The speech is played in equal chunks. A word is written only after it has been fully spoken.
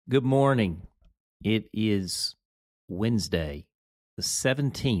Good morning. It is Wednesday, the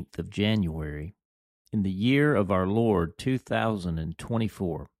 17th of January, in the year of our Lord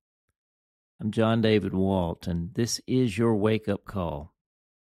 2024. I'm John David Walt, and this is your wake-up call.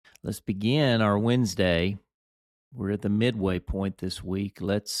 Let's begin our Wednesday. We're at the midway point this week.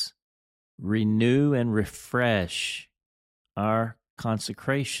 Let's renew and refresh our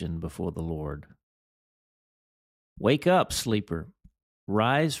consecration before the Lord. Wake up, sleeper.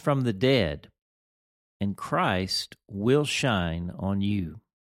 Rise from the dead, and Christ will shine on you.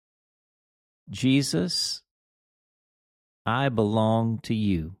 Jesus, I belong to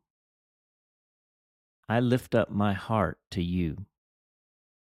you. I lift up my heart to you.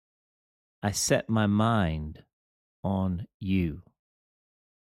 I set my mind on you.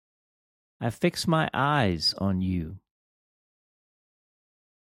 I fix my eyes on you.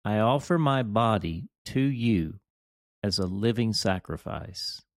 I offer my body to you as a living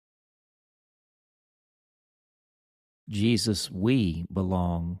sacrifice. Jesus, we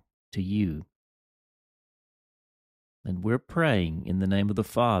belong to you. And we're praying in the name of the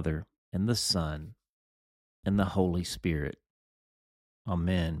Father, and the Son, and the Holy Spirit.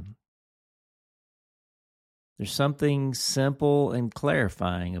 Amen. There's something simple and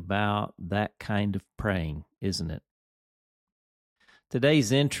clarifying about that kind of praying, isn't it?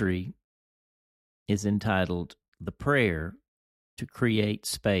 Today's entry is entitled The Prayer to Create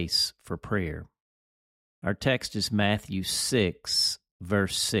Space for Prayer. Our text is Matthew 6,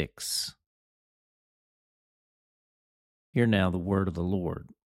 verse 6. Hear now the word of the Lord.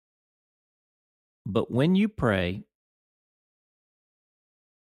 But when you pray,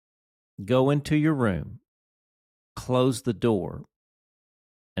 go into your room, close the door,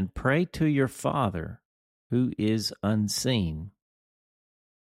 and pray to your Father who is unseen.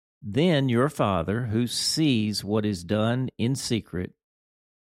 Then your Father, who sees what is done in secret,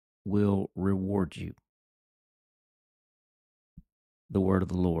 will reward you. The word of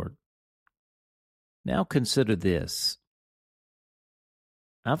the Lord. Now consider this.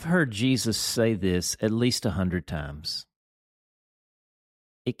 I've heard Jesus say this at least 100 times.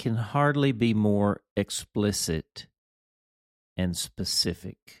 It can hardly be more explicit and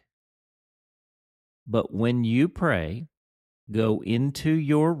specific. But when you pray, go into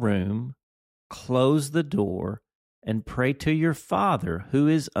your room, close the door, and pray to your Father who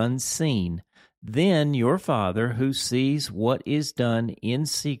is unseen. Then your Father who sees what is done in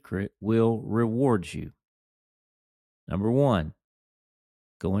secret will reward you. Number 1,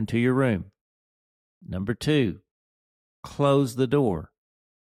 go into your room. Number 2, close the door.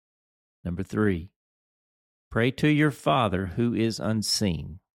 Number 3, pray to your Father who is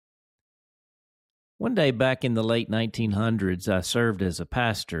unseen. One day back in the late 1900s, I served as a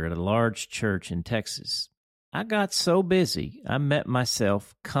pastor at a large church in Texas. I got so busy, I met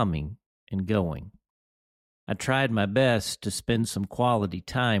myself coming and going. I tried my best to spend some quality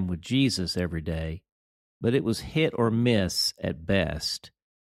time with Jesus every day, but it was hit or miss at best,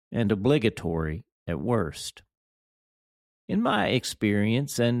 and obligatory at worst. In my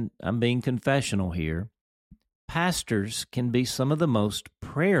experience, and I'm being confessional here, pastors can be some of the most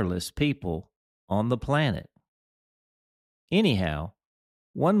prayerless people on the planet. Anyhow,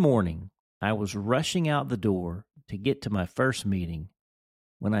 one morning I was rushing out the door to get to my first meeting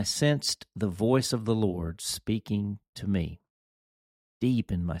when I sensed the voice of the Lord speaking to me,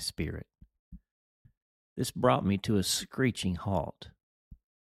 deep in my spirit. This brought me to a screeching halt.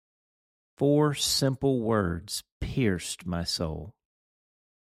 4 simple words pierced my soul.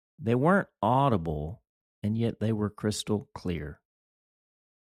 They weren't audible, and yet they were crystal clear.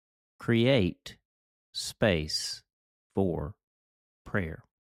 Create space for prayer.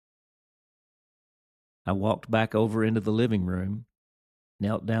 I walked back over into the living room,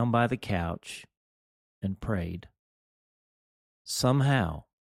 knelt down by the couch, and prayed. Somehow,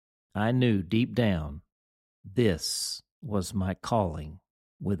 I knew deep down this was my calling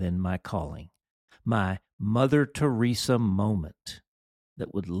within my calling, my Mother Teresa moment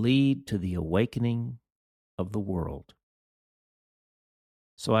that would lead to the awakening of the world.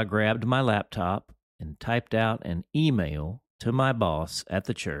 So I grabbed my laptop and typed out an email to my boss at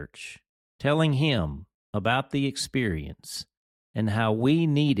the church, telling him about the experience and how we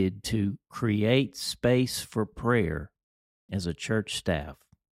needed to create space for prayer as a church staff.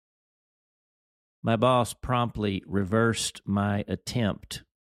 My boss promptly reversed my attempt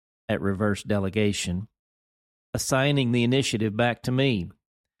at reverse delegation, assigning the initiative back to me.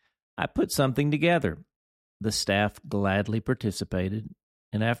 I put something together. The staff gladly participated,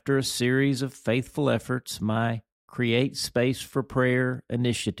 and after a series of faithful efforts, my Create Space for Prayer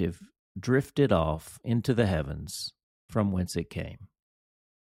initiative drifted off into the heavens from whence it came.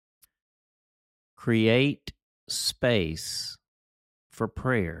 Create space for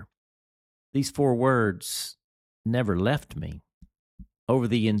prayer. These 4 words never left me. Over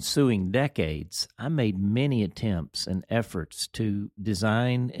the ensuing decades, I made many attempts and efforts to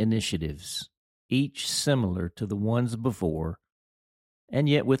design initiatives, each similar to the ones before, and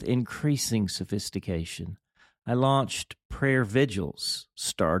yet with increasing sophistication. I launched prayer vigils,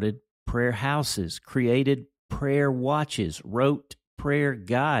 started prayer houses, created prayer watches, wrote prayer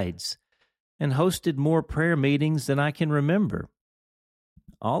guides, and hosted more prayer meetings than I can remember.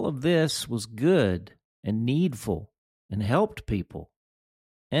 All of this was good and needful and helped people,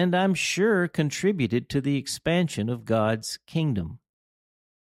 and I'm sure contributed to the expansion of God's kingdom.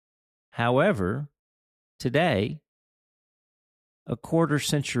 However, today, a quarter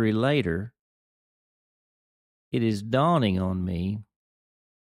century later, it is dawning on me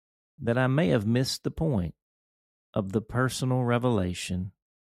that I may have missed the point of the personal revelation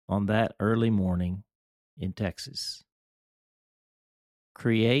on that early morning in Texas.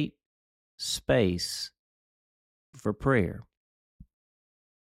 Create space for prayer.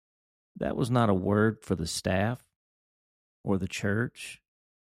 That was not a word for the staff or the church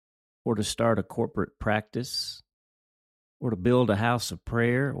or to start a corporate practice or to build a house of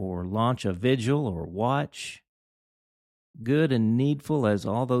prayer or launch a vigil or watch. Good and needful as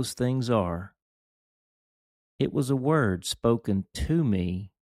all those things are, it was a word spoken to me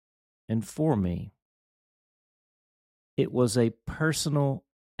and for me. It was a personal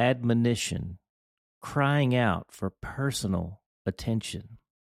admonition, crying out for personal attention.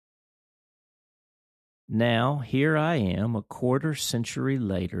 Now, here I am, a quarter century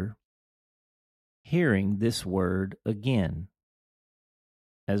later, hearing this word again,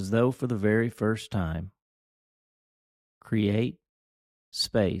 as though for the very first time. Create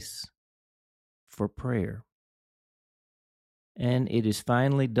space for prayer. And it is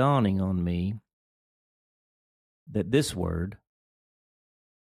finally dawning on me that this word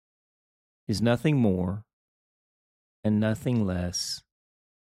is nothing more and nothing less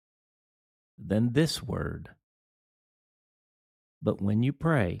than this word. But when you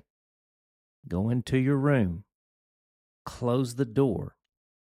pray, go into your room, close the door,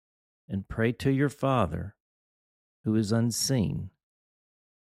 and pray to your Father who is unseen.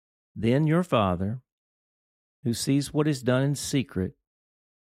 Then your Father, who sees what is done in secret,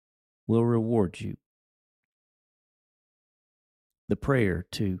 will reward you. The prayer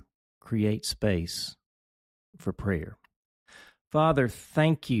to create space for prayer. Father,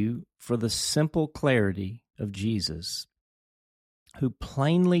 thank you for the simple clarity of Jesus, who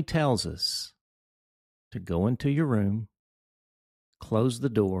plainly tells us to go into your room, close the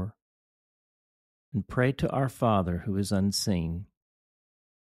door, and pray to our Father who is unseen.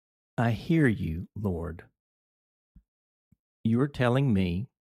 I hear you, Lord. You are telling me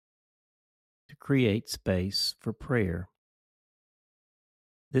to create space for prayer.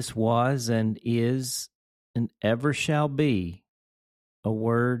 This was and is and ever shall be a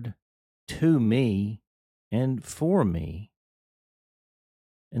word to me and for me.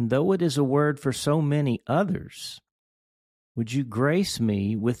 And though it is a word for so many others, would you grace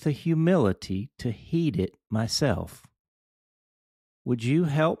me with the humility to heed it myself? Would you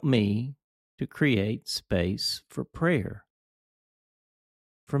help me to create space for prayer?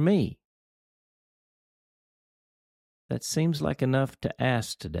 For me? That seems like enough to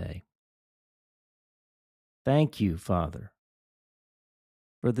ask today. Thank you, Father,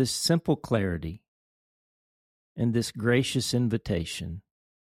 for this simple clarity and this gracious invitation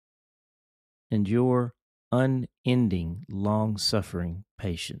and your unending, long-suffering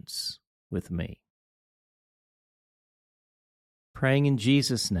patience with me. Praying in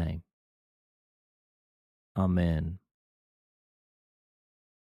Jesus' name. Amen.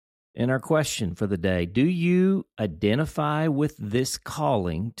 And our question for the day, do you identify with this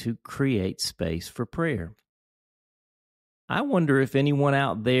calling to create space for prayer? I wonder if anyone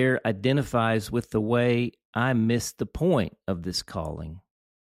out there identifies with the way I missed the point of this calling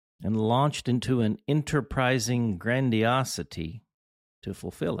and launched into an enterprising grandiosity to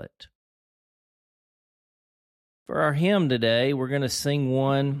fulfill it. For our hymn today, we're going to sing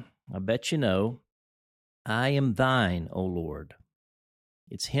one, I bet you know, I Am Thine, O Lord.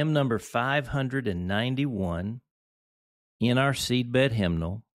 It's hymn number 591 in our seedbed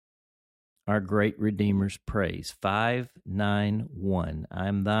hymnal, Our Great Redeemer's Praise, 591. I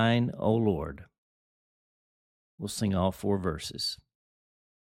am thine, O Lord. We'll sing all 4 verses.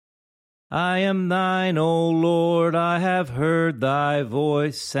 I am thine, O Lord, I have heard thy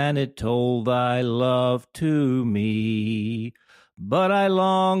voice, and it told thy love to me. but I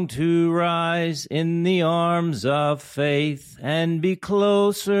long to rise in the arms of faith and be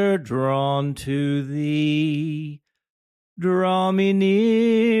closer drawn to thee. Draw me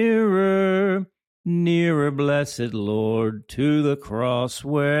nearer, nearer, blessed Lord, to the cross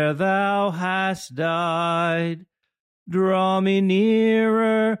where thou hast died. Draw me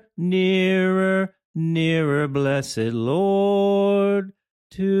nearer, nearer, nearer, blessed Lord,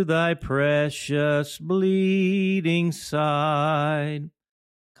 to thy precious bleeding side.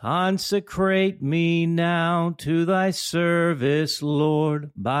 Consecrate me now to thy service,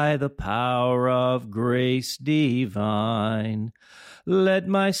 Lord, by the power of grace divine. Let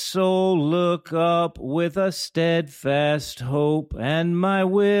my soul look up with a steadfast hope, and my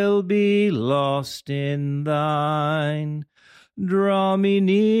will be lost in thine. Draw me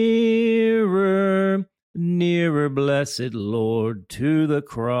nearer, nearer, blessed Lord, to the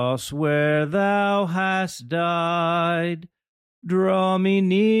cross where thou hast died. Draw me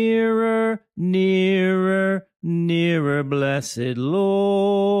nearer, nearer, nearer, blessed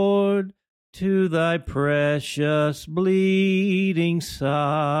Lord, to thy precious bleeding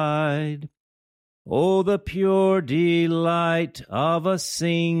side. Oh, the pure delight of a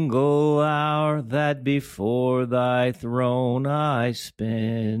single hour that before thy throne I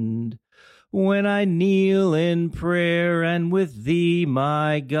spend, when I kneel in prayer and with thee,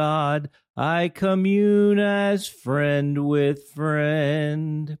 my God, I commune as friend with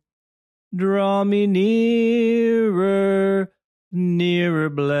friend. Draw me nearer, nearer,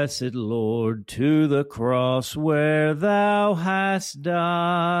 blessed Lord, to the cross where thou hast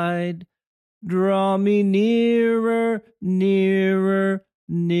died. Draw me nearer, nearer,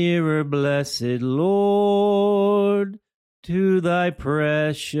 nearer, blessed Lord, to thy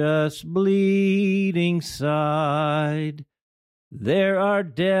precious bleeding side. There are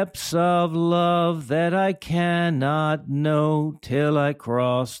depths of love that I cannot know till I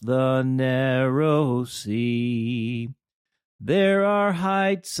cross the narrow sea. There are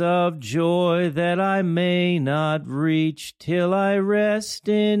heights of joy that I may not reach till I rest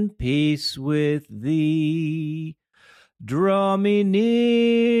in peace with thee. Draw me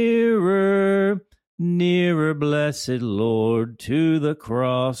nearer, nearer, blessed Lord, to the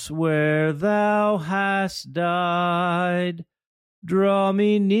cross where thou hast died. Draw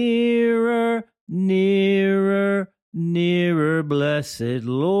me nearer, nearer, nearer, blessed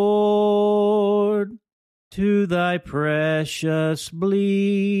Lord, to thy precious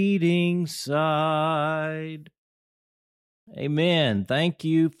bleeding side. Amen. Thank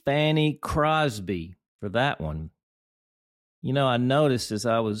you, Fanny Crosby, for that one. You know, I noticed as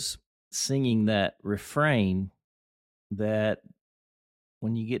I was singing that refrain that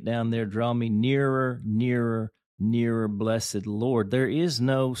when you get down there, draw me nearer, nearer, nearer, blessed Lord, there is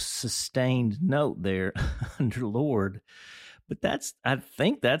no sustained note there under Lord. But I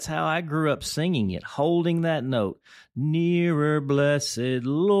think that's how I grew up singing it, holding that note. Nearer, blessed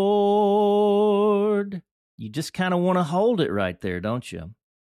Lord. You just kind of want to hold it right there, don't you?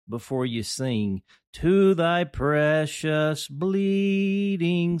 Before you sing, to thy precious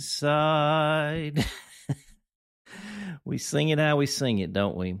bleeding side. We sing it how we sing it,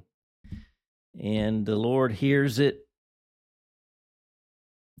 don't we? And the Lord hears it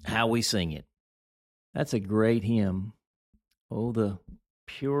how we sing it. That's a great hymn. Oh, the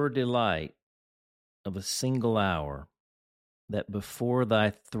pure delight of a single hour that before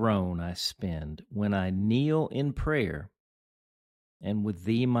thy throne I spend, when I kneel in prayer, and with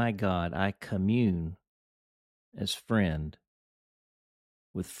thee, my God, I commune as friend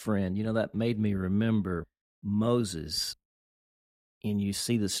with friend. You know, that made me remember Moses. And you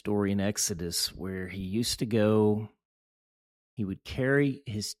see the story in Exodus where he used to go, he would carry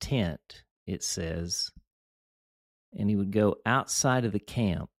his tent, it says, and he would go outside of the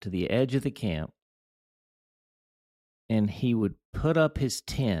camp, to the edge of the camp, and he would put up his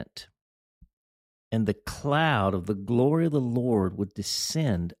tent, and the cloud of the glory of the Lord would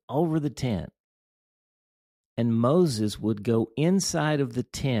descend over the tent, and Moses would go inside of the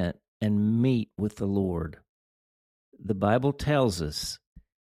tent and meet with the Lord. The Bible tells us,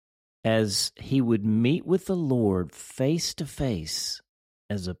 as he would meet with the Lord face to face,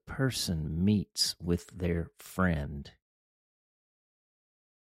 as a person meets with their friend.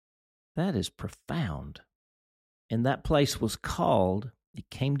 That is profound. And that place was called,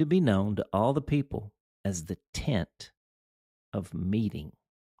 it came to be known to all the people as the tent of meeting.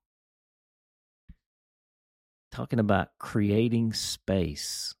 Talking about creating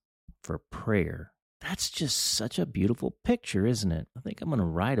space for prayer. That's just such a beautiful picture, isn't it? I think I'm going to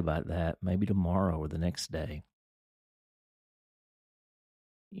write about that maybe tomorrow or the next day.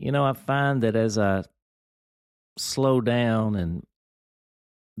 You know, I find that as I slow down and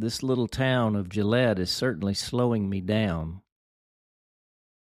this little town of Gillette is certainly slowing me down.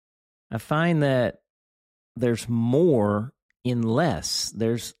 I find that there's more in less.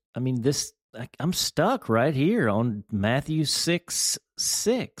 I'm stuck right here on Matthew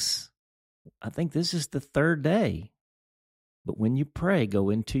 6:6. I think this is the third day. But when you pray, go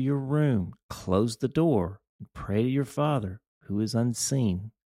into your room, close the door, and pray to your Father who is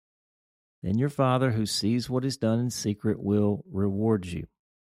unseen. Then your Father who sees what is done in secret will reward you.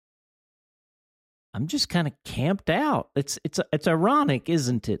 I'm just kind of camped out. It's ironic,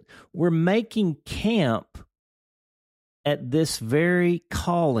 isn't it? We're making camp at this very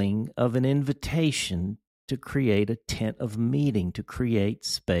calling of an invitation to create a tent of meeting, to create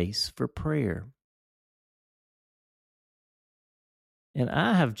space for prayer. And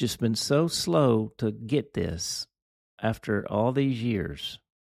I have just been so slow to get this after all these years.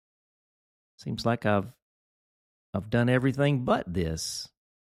 Seems like I've done everything but this.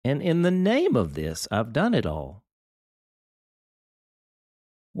 And in the name of this, I've done it all.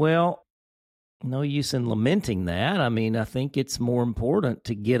 Well, no use in lamenting that. I think it's more important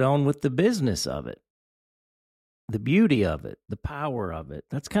to get on with the business of it, the beauty of it, the power of it.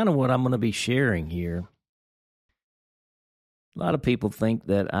 That's kind of what I'm going to be sharing here. A lot of people think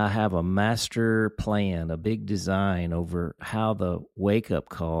that I have a master plan, a big design over how the wake-up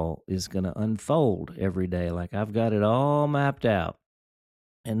call is going to unfold every day. Like I've got it all mapped out.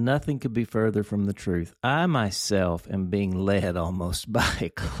 And nothing could be further from the truth. I myself am being led almost by a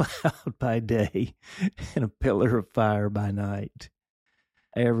cloud by day and a pillar of fire by night.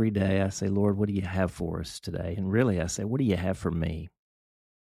 Every day I say, Lord, what do you have for us today? And really I say, what do you have for me?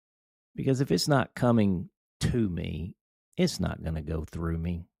 Because if it's not coming to me, it's not going to go through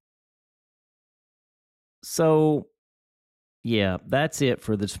me. So, yeah, that's it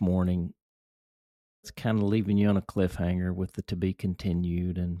for this morning. It's kind of leaving you on a cliffhanger with the to be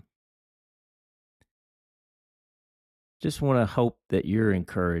continued, and just want to hope that you're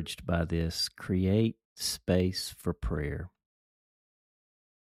encouraged by this. Create space for prayer.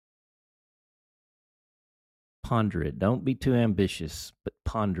 Ponder it. Don't be too ambitious, but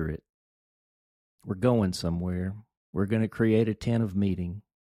ponder it. We're going somewhere. We're going to create a tent of meeting.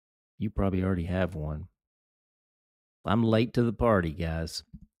 You probably already have one. I'm late to the party, guys.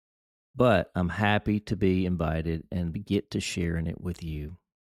 But I'm happy to be invited and get to sharing it with you.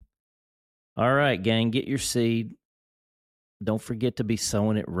 All right, gang, get your seed. Don't forget to be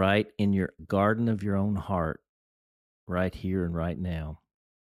sowing it right in your garden of your own heart, right here and right now.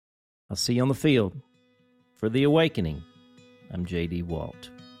 I'll see you on the field. For The Awakening, I'm J.D. Walt.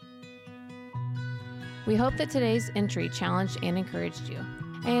 We hope that today's entry challenged and encouraged you.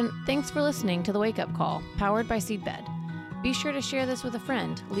 And thanks for listening to The Wake Up Call, powered by Seedbed. Be sure to share this with a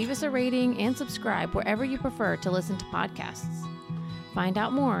friend, leave us a rating, and subscribe wherever you prefer to listen to podcasts. Find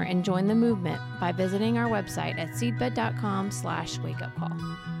out more and join the movement by visiting our website at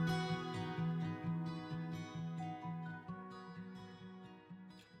seedbed.com/wakeupcall.